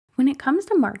When it comes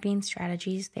to marketing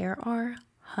strategies, there are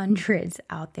hundreds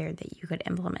out there that you could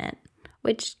implement,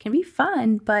 which can be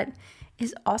fun, but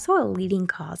is also a leading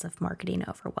cause of marketing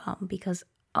overwhelm because,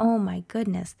 oh my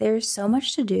goodness, there's so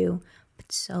much to do,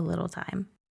 but so little time.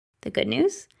 The good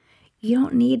news? You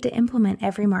don't need to implement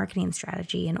every marketing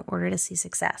strategy in order to see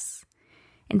success.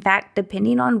 In fact,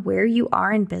 depending on where you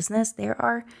are in business, there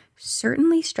are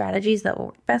certainly strategies that will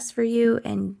work best for you,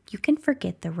 and you can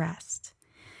forget the rest.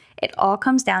 It all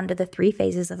comes down to the 3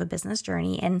 phases of a business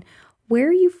journey and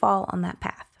where you fall on that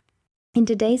path. In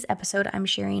today's episode, I'm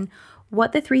sharing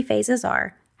what the 3 phases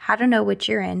are, how to know which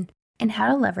you're in, and how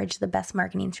to leverage the best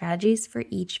marketing strategies for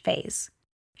each phase.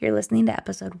 You're listening to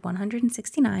episode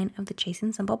 169 of the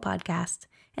Chasing Simple podcast,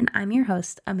 and I'm your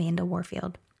host, Amanda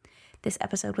Warfield. This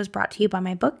episode was brought to you by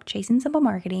my book, Chasing Simple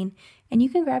Marketing, and you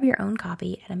can grab your own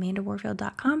copy at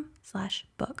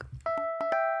amandawarfield.com/book.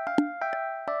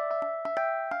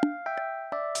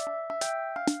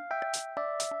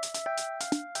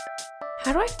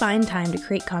 How do I find time to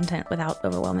create content without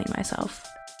overwhelming myself?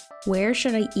 Where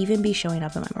should I even be showing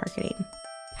up in my marketing?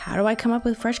 How do I come up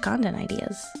with fresh content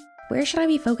ideas? Where should I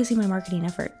be focusing my marketing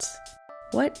efforts?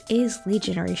 What is lead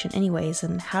generation anyways,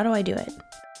 and how do I do it?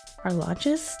 Are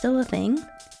launches still a thing?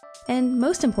 And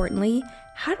most importantly,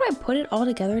 how do I put it all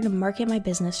together to market my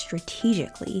business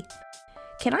strategically?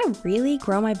 Can I really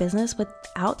grow my business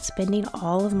without spending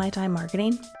all of my time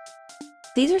marketing?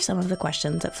 These are some of the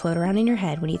questions that float around in your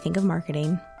head when you think of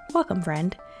marketing. Welcome,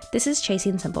 friend. This is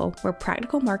Chasing Simple, where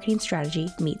practical marketing strategy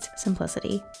meets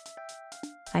simplicity.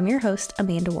 I'm your host,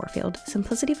 Amanda Warfield,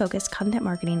 simplicity-focused content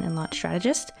marketing and launch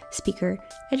strategist, speaker,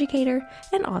 educator,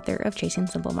 and author of Chasing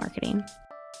Simple Marketing.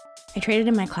 I traded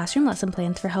in my classroom lesson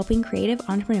plans for helping creative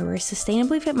entrepreneurs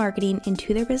sustainably fit marketing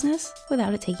into their business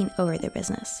without it taking over their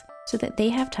business, so that they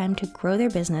have time to grow their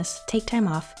business, take time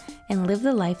off, and live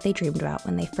the life they dreamed about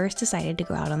when they first decided to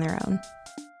go out on their own.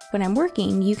 When I'm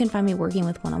working, you can find me working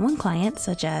with one-on-one clients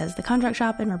such as The Contract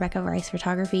Shop and Rebecca Rice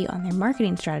Photography on their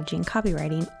marketing strategy and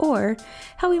copywriting, or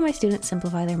helping my students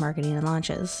simplify their marketing and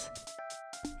launches.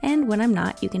 And when I'm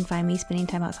not, you can find me spending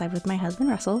time outside with my husband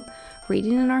Russell,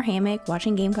 reading in our hammock,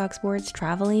 watching Gamecock sports,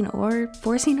 traveling, or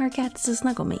forcing our cats to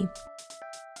snuggle me.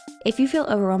 If you feel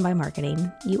overwhelmed by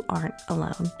marketing, you aren't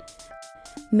alone.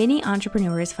 Many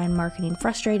entrepreneurs find marketing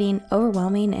frustrating,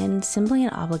 overwhelming, and simply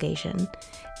an obligation.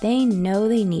 They know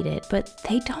they need it, but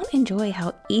they don't enjoy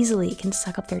how easily it can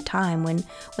suck up their time when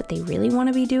what they really want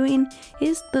to be doing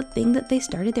is the thing that they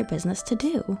started their business to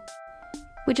do.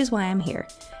 Which is why I'm here,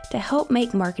 to help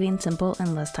make marketing simple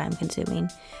and less time consuming,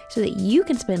 so that you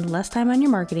can spend less time on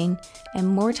your marketing and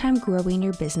more time growing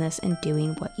your business and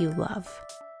doing what you love.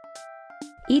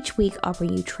 Each week, I'll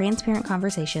bring you transparent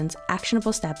conversations,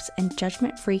 actionable steps, and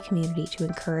judgment-free community to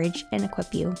encourage and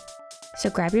equip you. So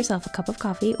grab yourself a cup of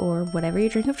coffee or whatever your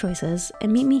drink of choice is,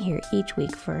 and meet me here each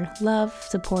week for love,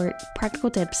 support,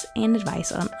 practical tips, and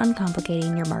advice on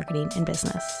uncomplicating your marketing and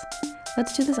business.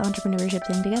 Let's do this entrepreneurship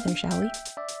thing together, shall we?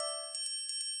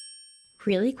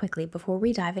 Really quickly, before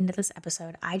we dive into this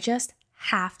episode, I just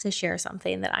have to share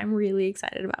something that I'm really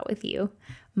excited about with you.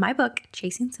 My book,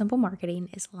 Chasing Simple Marketing,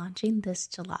 is launching this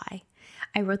July.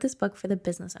 I wrote this book for the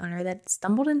business owner that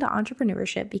stumbled into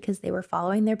entrepreneurship because they were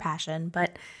following their passion,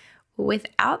 but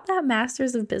without that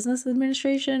master's of business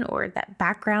administration or that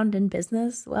background in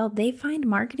business, well, they find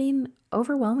marketing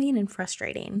overwhelming and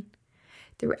frustrating.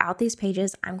 Throughout these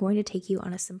pages, I'm going to take you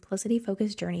on a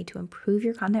simplicity-focused journey to improve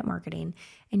your content marketing,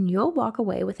 and you'll walk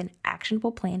away with an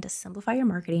actionable plan to simplify your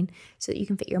marketing so that you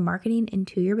can fit your marketing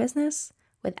into your business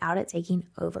without it taking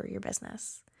over your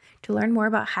business. To learn more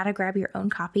about how to grab your own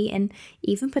copy and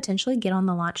even potentially get on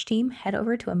the launch team, head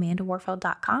over to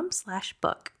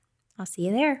amandawarfield.com/book. I'll see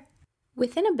you there.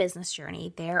 Within a business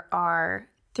journey, there are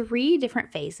 3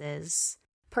 different phases,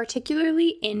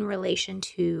 particularly in relation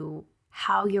to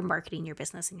how you're marketing your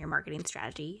business and your marketing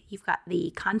strategy. You've got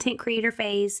the content creator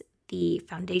phase, the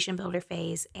foundation builder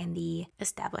phase, and the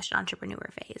established entrepreneur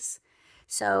phase.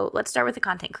 So let's start with the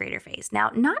content creator phase.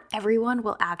 Now, not everyone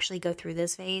will actually go through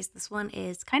this phase. This one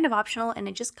is kind of optional, and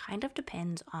it just kind of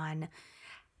depends on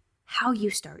how you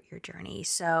start your journey.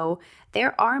 So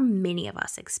there are many of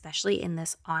us, especially in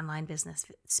this online business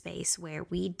space, where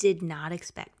we did not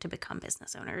expect to become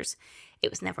business owners. It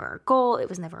was never our goal. It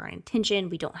was never our intention.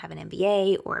 We don't have an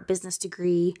MBA or a business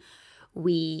degree.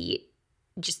 We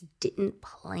just didn't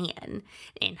plan.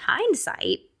 In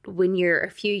hindsight, when you're a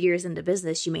few years into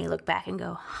business, you may look back and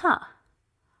go,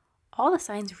 all the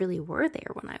signs really were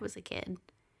there when I was a kid.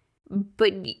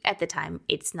 But at the time,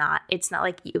 it's not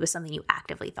like it was something you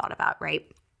actively thought about,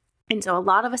 right? And so a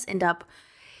lot of us end up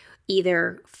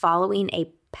either following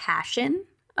a passion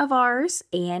of ours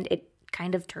and it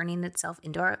kind of turning itself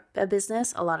into a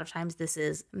business. A lot of times this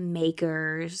is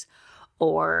makers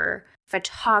or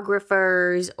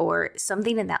photographers or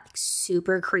something in that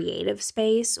super creative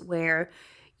space where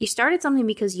you started something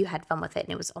because you had fun with it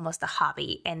and it was almost a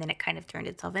hobby and then it kind of turned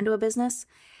itself into a business.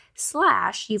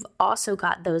 / you've also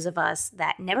got those of us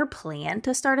that never planned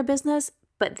to start a business,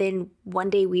 but then one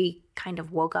day we kind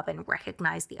of woke up and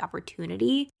recognized the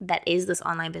opportunity that is this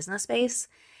online business space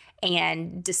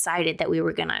and decided that we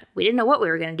didn't know what we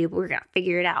were going to do, but we were going to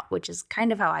figure it out, which is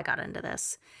kind of how I got into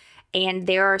this. And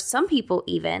there are some people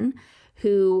even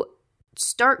who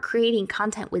start creating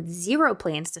content with zero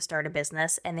plans to start a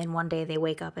business. And then one day they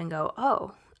wake up and go,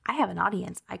 oh, I have an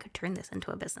audience. I could turn this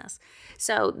into a business.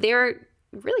 So there are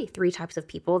really 3 types of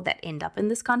people that end up in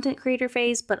this content creator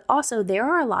phase, but also there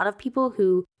are a lot of people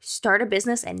who start a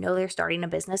business and know they're starting a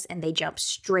business and they jump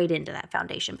straight into that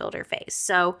foundation builder phase.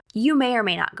 So you may or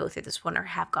may not go through this one or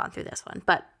have gone through this one,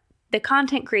 but the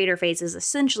content creator phase is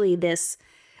essentially this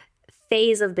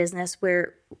phase of business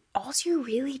where all you're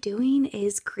really doing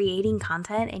is creating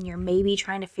content and you're maybe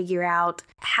trying to figure out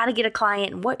how to get a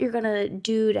client and what you're going to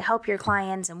do to help your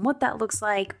clients and what that looks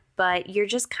like, but you're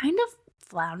just kind of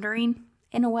floundering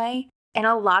in a way. And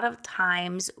a lot of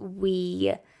times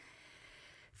we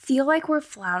feel like we're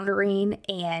floundering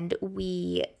and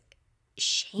we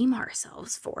shame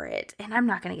ourselves for it. And I'm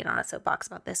not going to get on a soapbox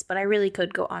about this, but I really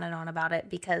could go on and on about it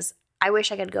because I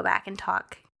wish I could go back and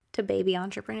talk to baby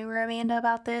entrepreneur Amanda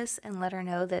about this and let her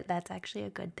know that that's actually a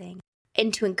good thing.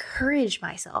 And to encourage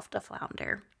myself to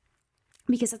flounder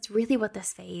because that's really what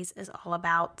this phase is all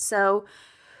about. So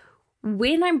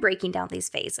when I'm breaking down these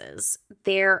phases,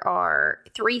 there are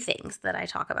 3 things that I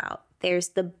talk about. There's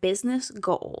the business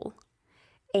goal,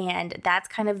 and that's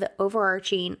kind of the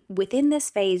overarching, within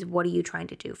this phase, what are you trying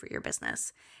to do for your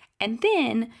business? And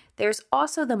then there's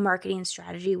also the marketing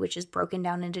strategy, which is broken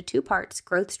down into 2 parts,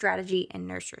 growth strategy and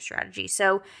nurture strategy.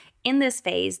 So in this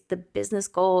phase, the business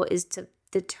goal is to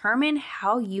determine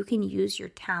how you can use your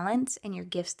talents and your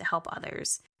gifts to help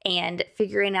others and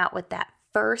figuring out what that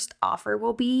first offer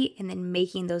will be and then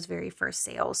making those very first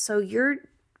sales. So you're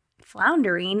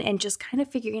floundering and just kind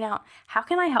of figuring out how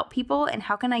can I help people and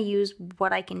how can I use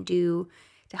what I can do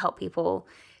to help people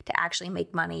to actually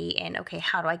make money and okay,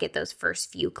 how do I get those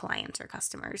first few clients or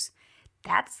customers?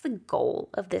 That's the goal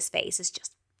of this phase is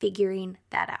just figuring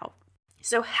that out.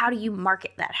 So how do you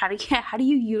market that? How do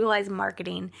you utilize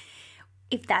marketing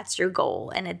if that's your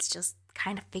goal and it's just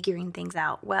kind of figuring things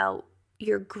out? Well,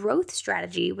 your growth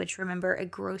strategy, which remember a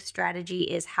growth strategy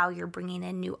is how you're bringing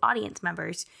in new audience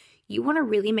members. You want to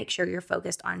really make sure you're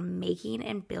focused on making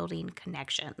and building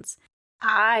connections.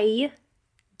 I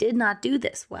did not do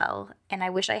this well, and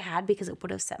I wish I had because it would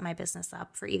have set my business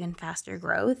up for even faster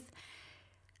growth.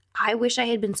 I wish I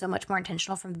had been so much more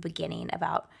intentional from the beginning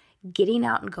about getting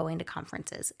out and going to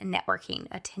conferences and networking,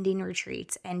 attending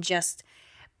retreats, and just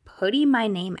putting my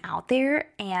name out there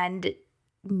and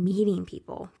meeting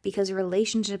people because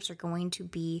relationships are going to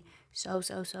be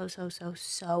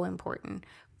so important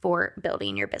for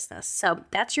building your business. So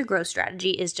that's your growth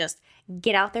strategy is just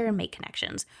get out there and make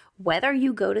connections. Whether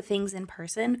you go to things in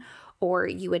person or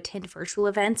you attend virtual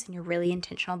events and you're really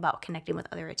intentional about connecting with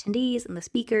other attendees and the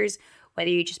speakers, whether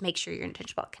you just make sure you're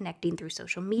intentional about connecting through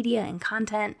social media and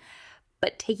content,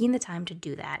 but taking the time to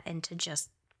do that and to just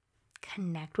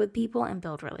connect with people and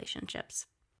build relationships.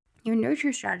 Your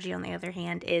nurture strategy, on the other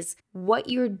hand, is what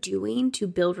you're doing to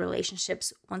build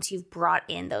relationships once you've brought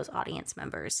in those audience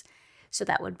members. So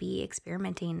that would be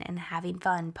experimenting and having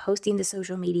fun, posting to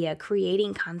social media,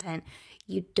 creating content.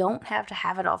 You don't have to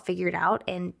have it all figured out,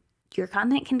 and your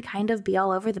content can kind of be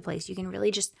all over the place. You can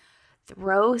really just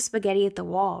throw spaghetti at the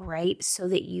wall, right? So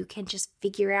that you can just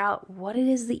figure out what it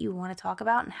is that you want to talk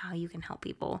about and how you can help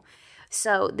people.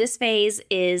 So this phase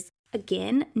is,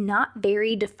 again, not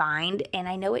very defined, and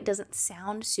I know it doesn't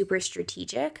sound super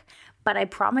strategic, but I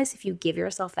promise if you give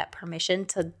yourself that permission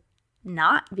to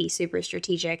not be super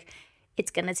strategic,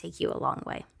 it's going to take you a long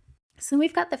way. So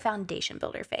we've got the foundation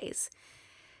builder phase.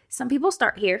 Some people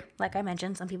start here, like I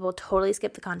mentioned, some people totally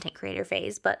skip the content creator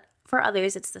phase, but for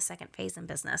others, it's the second phase in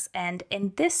business. And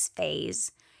in this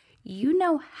phase, you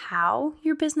know how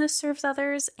your business serves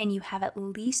others, and you have at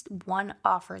least one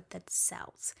offer that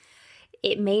sells.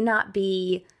 It may not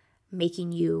be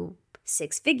making you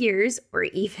 6 figures, or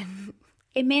even,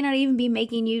 it may not even be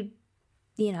making you,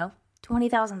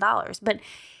 $20,000, but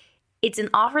it's an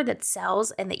offer that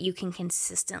sells and that you can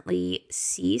consistently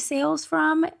see sales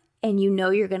from, and you know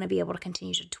you're going to be able to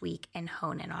continue to tweak and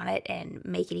hone in on it and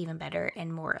make it even better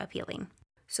and more appealing.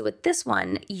 So with this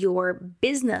one, your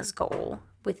business goal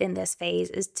within this phase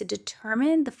is to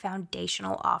determine the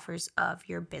foundational offers of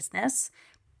your business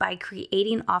by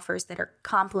creating offers that are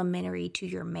complementary to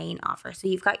your main offer. So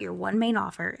you've got your one main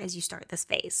offer as you start this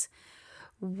phase.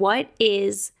 What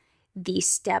is the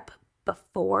step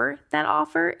before that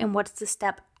offer and what's the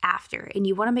step after? And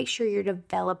you want to make sure you're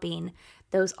developing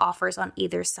those offers on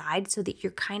either side so that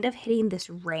you're kind of hitting this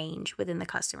range within the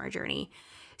customer journey.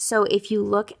 So if you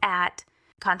look at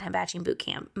Content Batching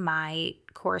Bootcamp, my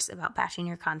course about batching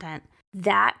your content,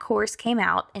 that course came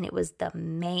out and it was the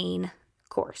main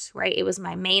course, right? It was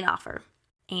my main offer.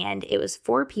 And it was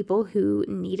for people who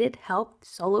needed help,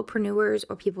 solopreneurs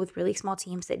or people with really small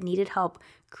teams that needed help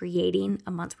creating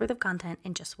a month's worth of content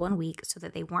in just 1 week so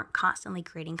that they weren't constantly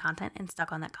creating content and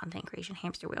stuck on that content creation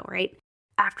hamster wheel, right?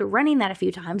 After running that a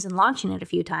few times and launching it a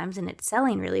few times and it's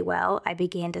selling really well, I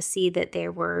began to see that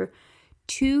there were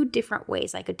 2 different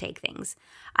ways I could take things.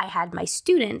 I had my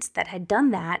students that had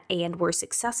done that and were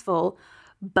successful,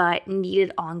 but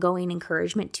needed ongoing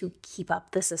encouragement to keep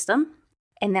up the system.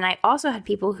 And then I also had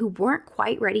people who weren't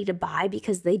quite ready to buy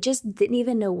because they just didn't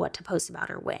even know what to post about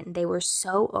or when. They were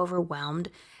so overwhelmed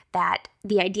that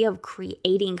the idea of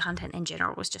creating content in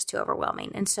general was just too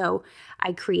overwhelming. And so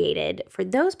I created, for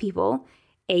those people,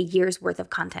 a year's worth of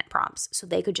content prompts. So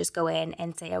they could just go in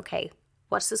and say, okay,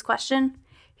 what's this question?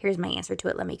 Here's my answer to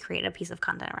it. Let me create a piece of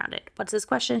content around it. What's this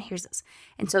question? Here's this.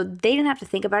 And so they didn't have to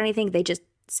think about anything. They just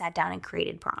sat down and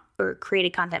created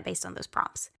content based on those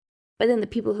prompts. But then the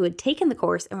people who had taken the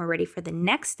course and were ready for the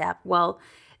next step, well,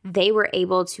 they were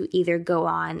able to either go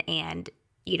on and,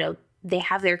 they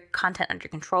have their content under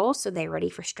control, so they're ready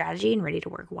for strategy and ready to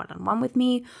work one-on-one with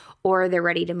me, or they're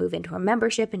ready to move into a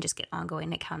membership and just get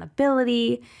ongoing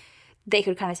accountability. They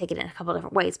could kind of take it in a couple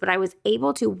different ways, but I was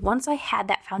able to, once I had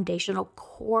that foundational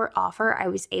core offer, I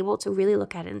was able to really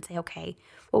look at it and say, okay,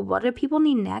 well, what do people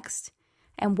need next?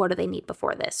 And what do they need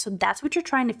before this? So that's what you're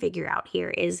trying to figure out here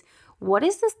is, what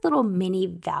is this little mini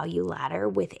value ladder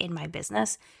within my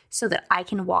business so that I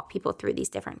can walk people through these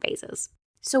different phases?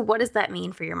 So what does that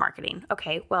mean for your marketing?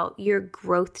 Okay, well, your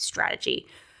growth strategy.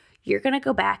 You're going to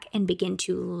go back and begin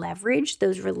to leverage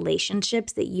those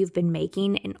relationships that you've been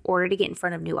making in order to get in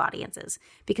front of new audiences.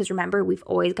 Because remember, we've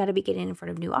always got to be getting in front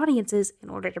of new audiences in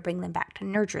order to bring them back to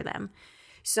nurture them.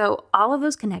 So all of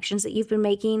those connections that you've been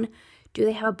making, do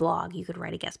they have a blog you could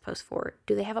write a guest post for?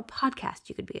 Do they have a podcast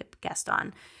you could be a guest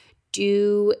on?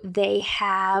 Do they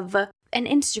have an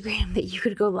Instagram that you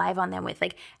could go live on them with?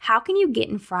 Like, how can you get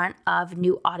in front of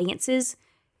new audiences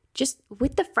just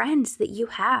with the friends that you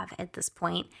have at this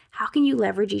point? How can you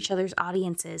leverage each other's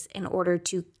audiences in order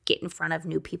to get in front of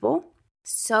new people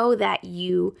so that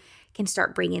you can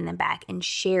start bringing them back and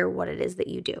share what it is that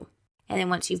you do? And then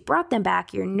once you've brought them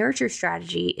back, your nurture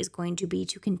strategy is going to be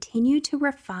to continue to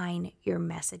refine your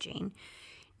messaging.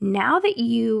 Now that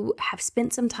you have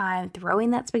spent some time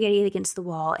throwing that spaghetti against the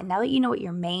wall, and now that you know what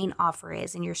your main offer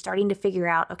is, and you're starting to figure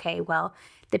out, okay, well,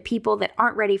 the people that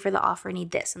aren't ready for the offer need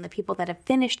this, and the people that have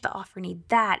finished the offer need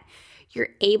that, you're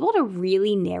able to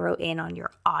really narrow in on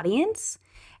your audience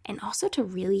and also to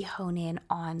really hone in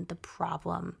on the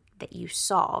problem that you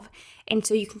solve. And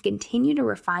so you can continue to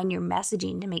refine your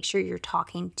messaging to make sure you're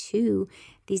talking to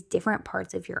these different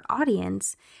parts of your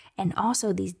audience and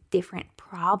also these different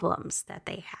problems that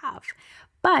they have.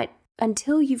 But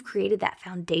until you've created that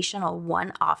foundational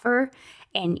one offer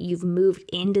and you've moved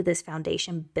into this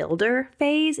foundation builder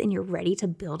phase and you're ready to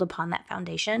build upon that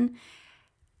foundation,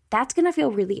 that's going to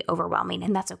feel really overwhelming.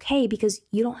 And that's okay because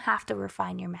you don't have to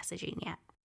refine your messaging yet.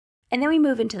 And then we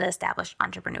move into the established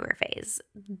entrepreneur phase.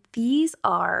 These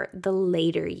are the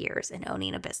later years in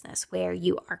owning a business where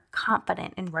you are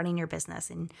confident in running your business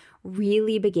and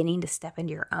really beginning to step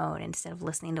into your own instead of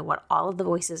listening to what all of the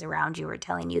voices around you are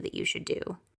telling you that you should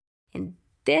do. In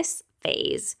this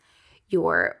phase,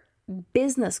 your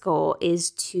business goal is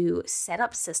to set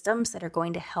up systems that are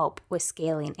going to help with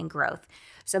scaling and growth.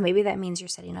 So maybe that means you're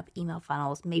setting up email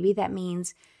funnels. Maybe that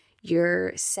means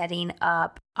you're setting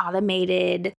up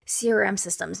automated CRM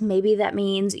systems. Maybe that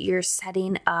means you're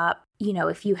setting up,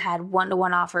 if you had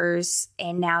one-to-one offers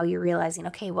and now you're realizing,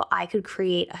 okay, well, I could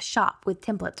create a shop with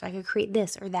templates. Or I could create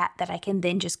this or that I can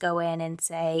then just go in and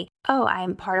say, oh,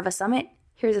 I'm part of a summit.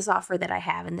 Here's this offer that I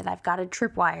have. And then I've got a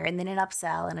tripwire and then an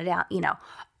upsell and a down,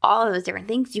 all of those different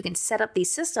things. You can set up these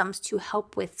systems to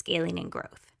help with scaling and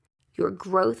growth. Your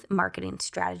growth marketing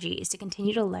strategy is to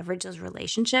continue to leverage those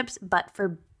relationships, but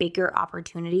for bigger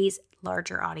opportunities,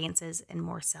 larger audiences, and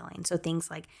more selling. So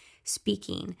things like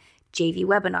speaking, JV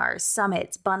webinars,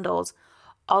 summits, bundles,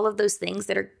 all of those things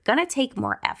that are going to take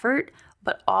more effort,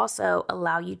 but also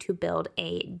allow you to build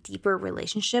a deeper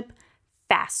relationship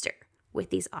faster with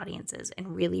these audiences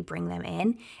and really bring them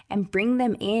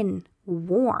in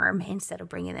warm instead of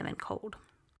bringing them in cold.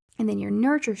 And then your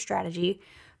nurture strategy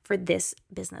for this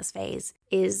business phase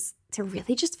is to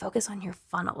really just focus on your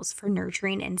funnels for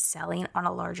nurturing and selling on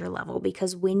a larger level.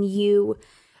 Because when you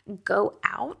go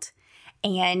out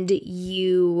and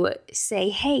you say,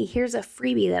 hey, here's a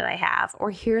freebie that I have, or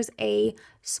here's a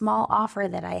small offer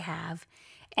that I have,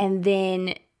 and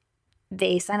then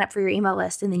they sign up for your email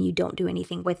list and then you don't do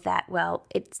anything with that, well,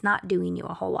 it's not doing you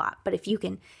a whole lot. But if you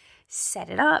can set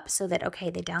it up so that, okay,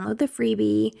 they download the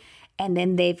freebie and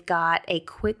then they've got a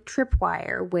quick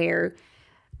tripwire where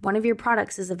one of your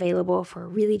products is available for a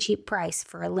really cheap price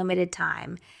for a limited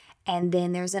time, and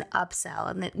then there's an upsell,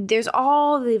 and there's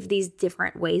all of these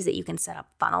different ways that you can set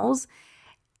up funnels,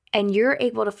 and you're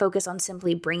able to focus on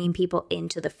simply bringing people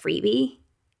into the freebie,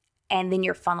 and then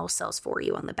your funnel sells for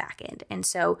you on the back end. And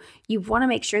so you want to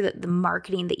make sure that the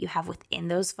marketing that you have within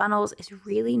those funnels is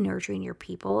really nurturing your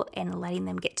people and letting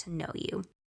them get to know you.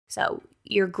 So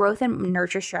your growth and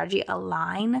nurture strategy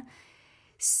align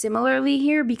similarly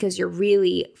here because you're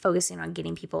really focusing on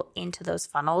getting people into those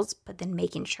funnels, but then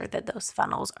making sure that those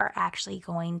funnels are actually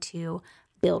going to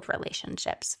build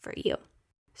relationships for you.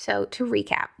 So to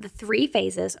recap, the 3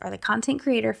 phases are the content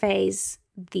creator phase,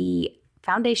 the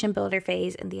foundation builder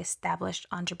phase, and the established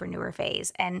entrepreneur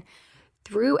phase. And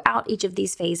throughout each of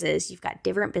these phases, you've got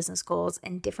different business goals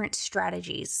and different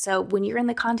strategies. So when you're in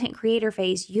the content creator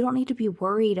phase, you don't need to be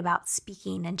worried about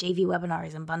speaking and JV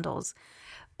webinars and bundles.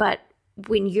 But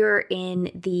when you're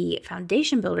in the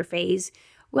foundation builder phase,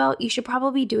 well, you should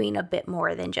probably be doing a bit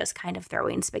more than just kind of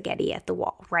throwing spaghetti at the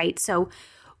wall, right? So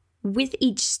with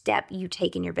each step you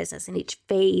take in your business and each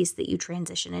phase that you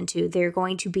transition into, there are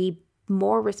going to be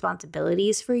more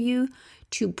responsibilities for you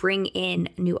to bring in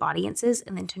new audiences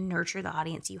and then to nurture the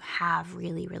audience you have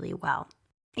really, really well.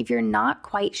 If you're not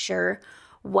quite sure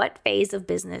what phase of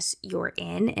business you're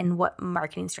in and what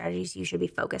marketing strategies you should be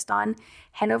focused on,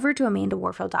 head over to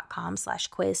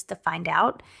amandawarfield.com/quiz to find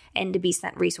out and to be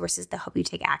sent resources to help you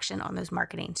take action on those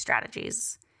marketing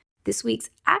strategies. This week's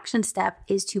action step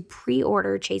is to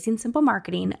pre-order Chasing Simple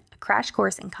Marketing, a crash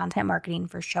course in content marketing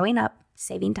for showing up,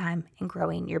 saving time, and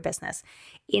growing your business.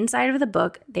 Inside of the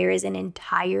book, there is an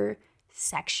entire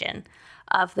section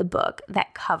of the book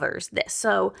that covers this.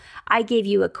 So I gave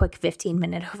you a quick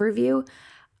 15-minute overview.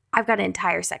 I've got an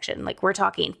entire section, like we're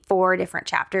talking 4 different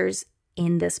chapters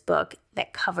in this book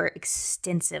that cover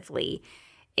extensively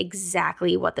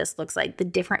exactly what this looks like, the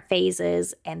different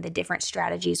phases and the different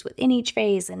strategies within each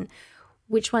phase and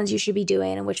which ones you should be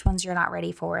doing and which ones you're not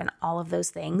ready for and all of those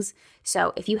things.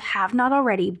 So if you have not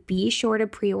already, be sure to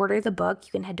pre-order the book.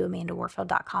 You can head to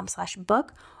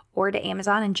amandawarfield.com/book or to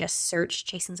Amazon and just search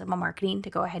Chasing Simple Marketing to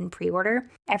go ahead and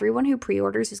pre-order. Everyone who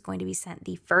pre-orders is going to be sent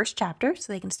the first chapter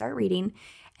so they can start reading,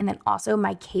 and then also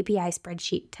my KPI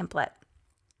spreadsheet template.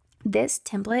 This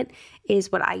template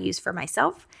is what I use for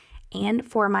myself and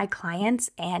for my clients,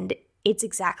 and it's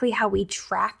exactly how we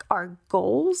track our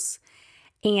goals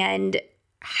and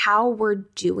how we're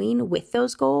doing with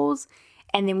those goals.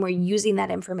 And then we're using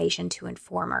that information to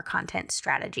inform our content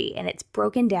strategy. And it's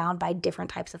broken down by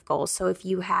different types of goals. So if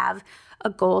you have a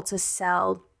goal to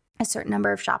sell a certain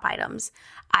number of shop items,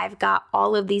 I've got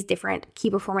all of these different key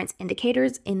performance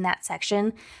indicators in that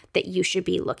section that you should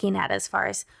be looking at as far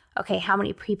as, okay, how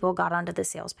many people got onto the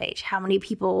sales page? How many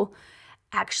people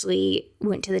actually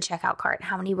went to the checkout cart?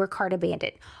 How many were cart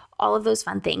abandoned? All of those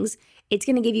fun things. It's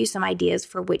going to give you some ideas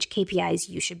for which KPIs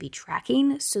you should be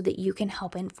tracking so that you can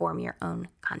help inform your own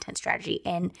content strategy.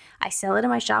 And I sell it in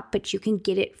my shop, but you can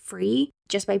get it free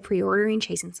just by pre-ordering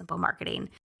Chasing Simple Marketing.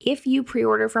 If you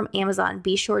pre-order from Amazon,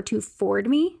 be sure to forward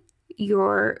me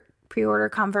your pre-order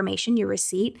confirmation, your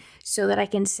receipt, so that I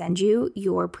can send you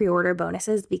your pre-order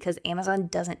bonuses because Amazon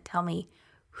doesn't tell me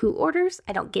who orders.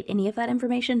 I don't get any of that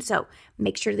information. So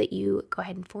make sure that you go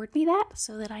ahead and forward me that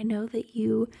so that I know that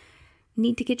you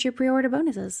need to get your pre-order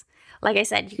bonuses. Like I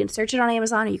said, you can search it on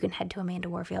Amazon or you can head to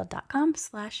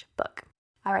amandawarfield.com/book.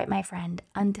 All right, my friend,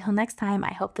 until next time,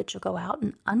 I hope that you'll go out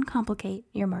and uncomplicate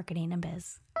your marketing and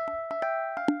biz.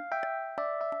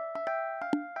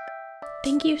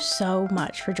 Thank you so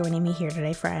much for joining me here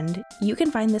today, friend. You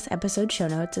can find this episode show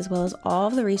notes as well as all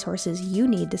of the resources you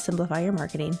need to simplify your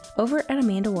marketing over at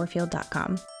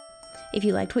amandawarfield.com. If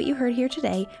you liked what you heard here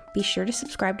today, be sure to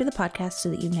subscribe to the podcast so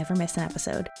that you never miss an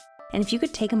episode. And if you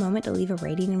could take a moment to leave a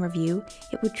rating and review,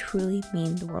 it would truly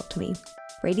mean the world to me.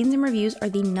 Ratings and reviews are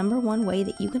the #1 way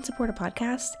that you can support a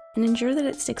podcast and ensure that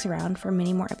it sticks around for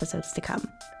many more episodes to come.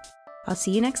 I'll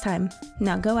see you next time.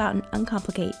 Now go out and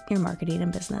uncomplicate your marketing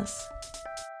and business.